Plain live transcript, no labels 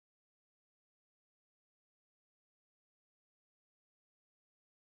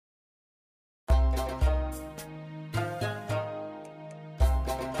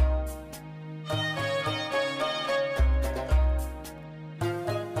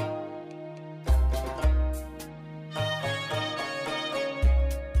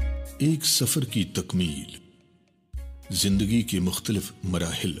ایک سفر کی تکمیل، زندگی کے مختلف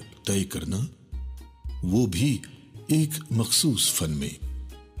مراحل طے کرنا، وہ بھی ایک مخصوص فن میں،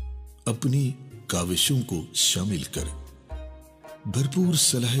 اپنی کاوشوں کو شامل کر بھرپور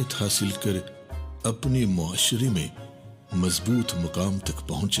صلاحیت حاصل کر اپنے معاشرے میں مضبوط مقام تک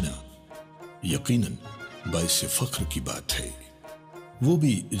پہنچنا یقیناً باعث فخر کی بات ہے۔ وہ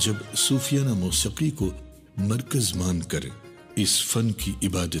بھی جب صوفیانہ موسیقی کو مرکز مان کر اس فن کی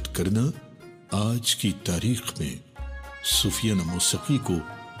عبادت کرنا آج کی تاریخ میں صوفیانہ موسیقی کو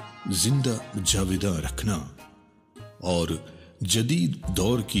زندہ جاویداں رکھنا اور جدید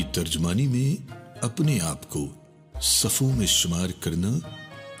دور کی ترجمانی میں اپنے آپ کو صفوں میں شمار کرنا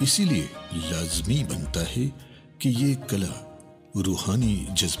اسی لیے لازمی بنتا ہے کہ یہ کلا روحانی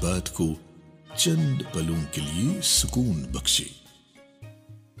جذبات کو چند پلوں کے لیے سکون بخشے۔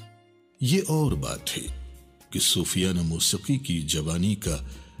 یہ اور بات ہے کہ صوفیانہ موسیقی کی جوانی کا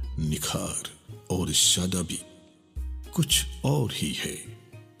نکھار اور شادابی کچھ اور ہی ہے۔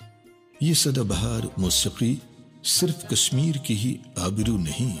 یہ سدا بہار موسیقی صرف کشمیر کی ہی آبرو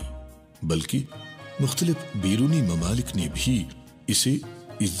نہیں بلکہ مختلف بیرونی ممالک نے بھی اسے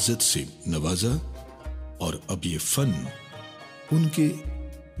عزت سے نوازا، اور اب یہ فن ان کے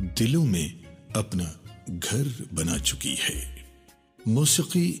دلوں میں اپنا گھر بنا چکی ہے۔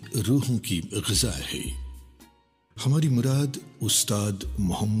 موسیقی روحوں کی غذا ہے۔ ہماری مراد استاد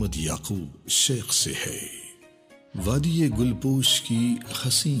محمد یعقوب شیخ سے ہے۔ وادی گلپوش کی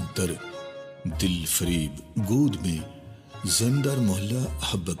حسین تر دل فریب گود میں زمیندار محلہ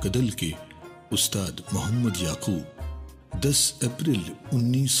حب کدل کے استاد محمد یعقوب 10 اپریل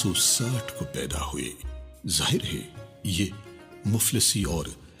 1960 کو پیدا ہوئے۔ ظاہر ہے یہ مفلسی اور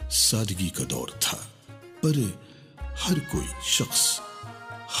سادگی کا دور تھا، پر ہر کوئی شخص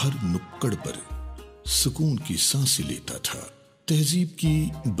ہر نکڑ پر سکون کی سانسیں لیتا تھا۔ تہذیب کی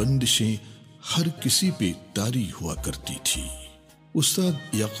بندشیں ہر کسی پہ طاری ہوا کرتی تھی۔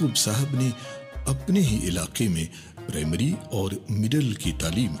 استاد یعقوب صاحب نے اپنے ہی علاقے میں پرائمری اور مڈل کی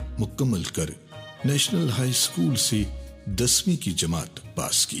تعلیم مکمل کر نیشنل ہائی اسکول سے 10ویں کی جماعت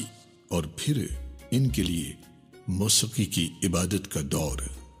پاس کی، اور پھر ان کے لیے موسیقی کی عبادت کا دور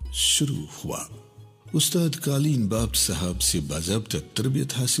شروع ہوا۔ استاد قالین باب صاحب سے باضابطہ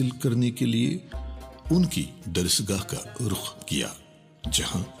تربیت حاصل کرنے کے لیے ان کی درسگاہ کا رخ کیا،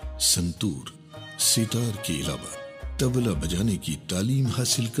 جہاں سنتور، ستار کے علاوہ طبلہ بجانے کی تعلیم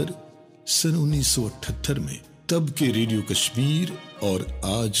حاصل کر سن 1978 میں تب کے ریڈیو کشمیر اور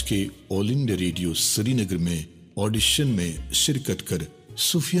آج کے آل انڈیا ریڈیو سری نگر میں آڈیشن میں شرکت کر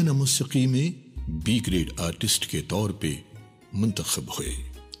صوفیانہ موسیقی میں بی گریڈ آرٹسٹ کے طور پہ منتخب ہوئے،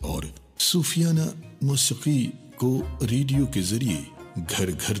 اور صوفیانہ موسیقی کو ریڈیو کے ذریعے گھر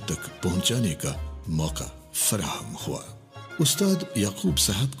گھر تک پہنچانے کا موقع فراہم ہوا۔ استاد یعقوب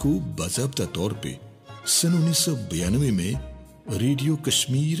صاحب کو باضابطہ طور پہ سن 1992 میں ریڈیو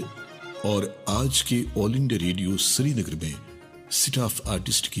کشمیر اور آج کے آل انڈیا ریڈیو سری نگر میں سٹاف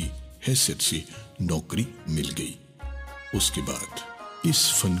آرٹسٹ کی حیثیت سے نوکری مل گئی۔ اس کے بعد اس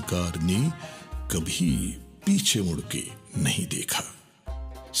فنکار نے کبھی پیچھے مڑ کے نہیں دیکھا۔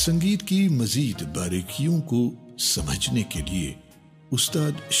 سنگیت کی مزید باریکیوں کو سمجھنے کے لیے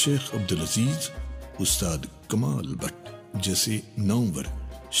استاد شیخ عبدالعزیز، استاد کمال بٹ جیسے نامور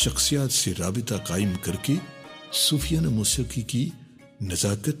شخصیات سے رابطہ قائم کر کے صوفیانہ موسیقی کی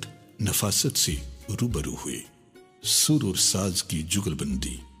نزاکت، نفاست سے روبرو ہوئے۔ سر اور ساز کی جگل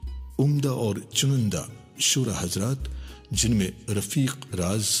بندی، عمدہ اور چنندہ شعراء حضرات جن میں رفیق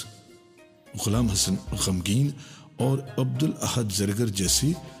راز، غلام حسن غمگین اور عبدالاحد زرگر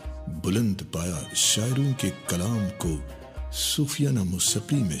جیسے بلند پایا شاعروں کے کلام کو صوفیانہ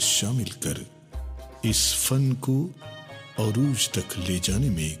موسیقی میں شامل کر اس فن کو عروج تک لے جانے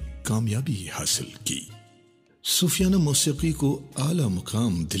میں کامیابی حاصل کی۔ صوفیانہ موسیقی کو اعلیٰ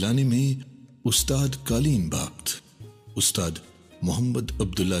مقام دلانے میں استاد قالین بابت، استاد محمد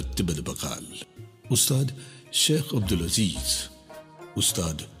عبداللہ تبت بقال، استاد شیخ عبدالعزیز،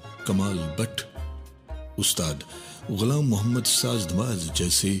 استاد کمال بٹ، استاد غلام محمد سازدواز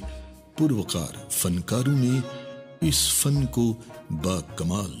جیسے پروقار فنکاروں نے اس فن کو با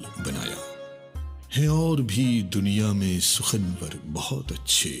کمال بنایا ہے۔ اور بھی دنیا میں سخنور بہت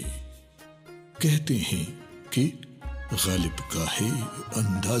اچھے، کہتے ہیں کہ غالب کا ہے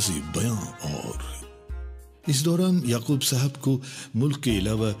انداز بیاں۔ اور اس دوران یعقوب صاحب کو ملک کے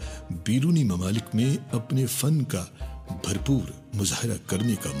علاوہ بیرونی ممالک میں اپنے فن کا بھرپور مظاہرہ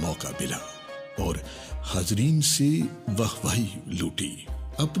کرنے کا موقع ملا اور حاضرین سے واہ واہی لوٹی۔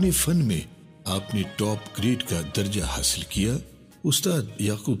 اپنے فن میں آپ نے ٹاپ گریڈ کا درجہ حاصل کیا۔ استاد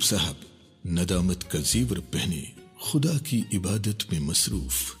یعقوب صاحب ندامت کا زیور پہنے خدا کی عبادت میں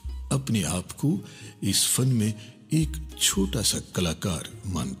مصروف اپنے آپ کو اس فن میں ایک چھوٹا سا کلاکار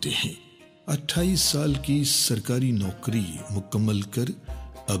مانتے ہیں۔ 28 سال کی سرکاری نوکری مکمل کر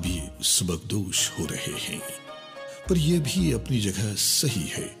ابھی سبکدوش ہو رہے ہیں، پر یہ بھی اپنی جگہ صحیح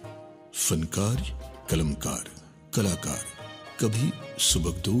ہے۔ فنکار، قلمکار، کلاکار کبھی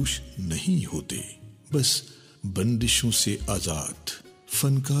سبکدوش نہیں ہوتے، بس بندشوں سے آزاد۔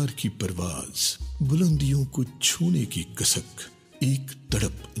 فنکار کی پرواز، بلندیوں کو چھونے کی کسک، ایک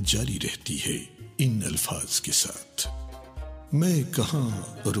تڑپ جاری رہتی ہے ان الفاظ کے ساتھ۔ میں کہاں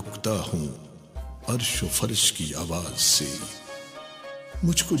رکتا ہوں عرش و فرش کی آواز سے،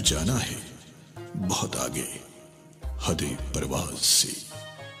 مجھ کو جانا ہے بہت آگے حد پرواز سے۔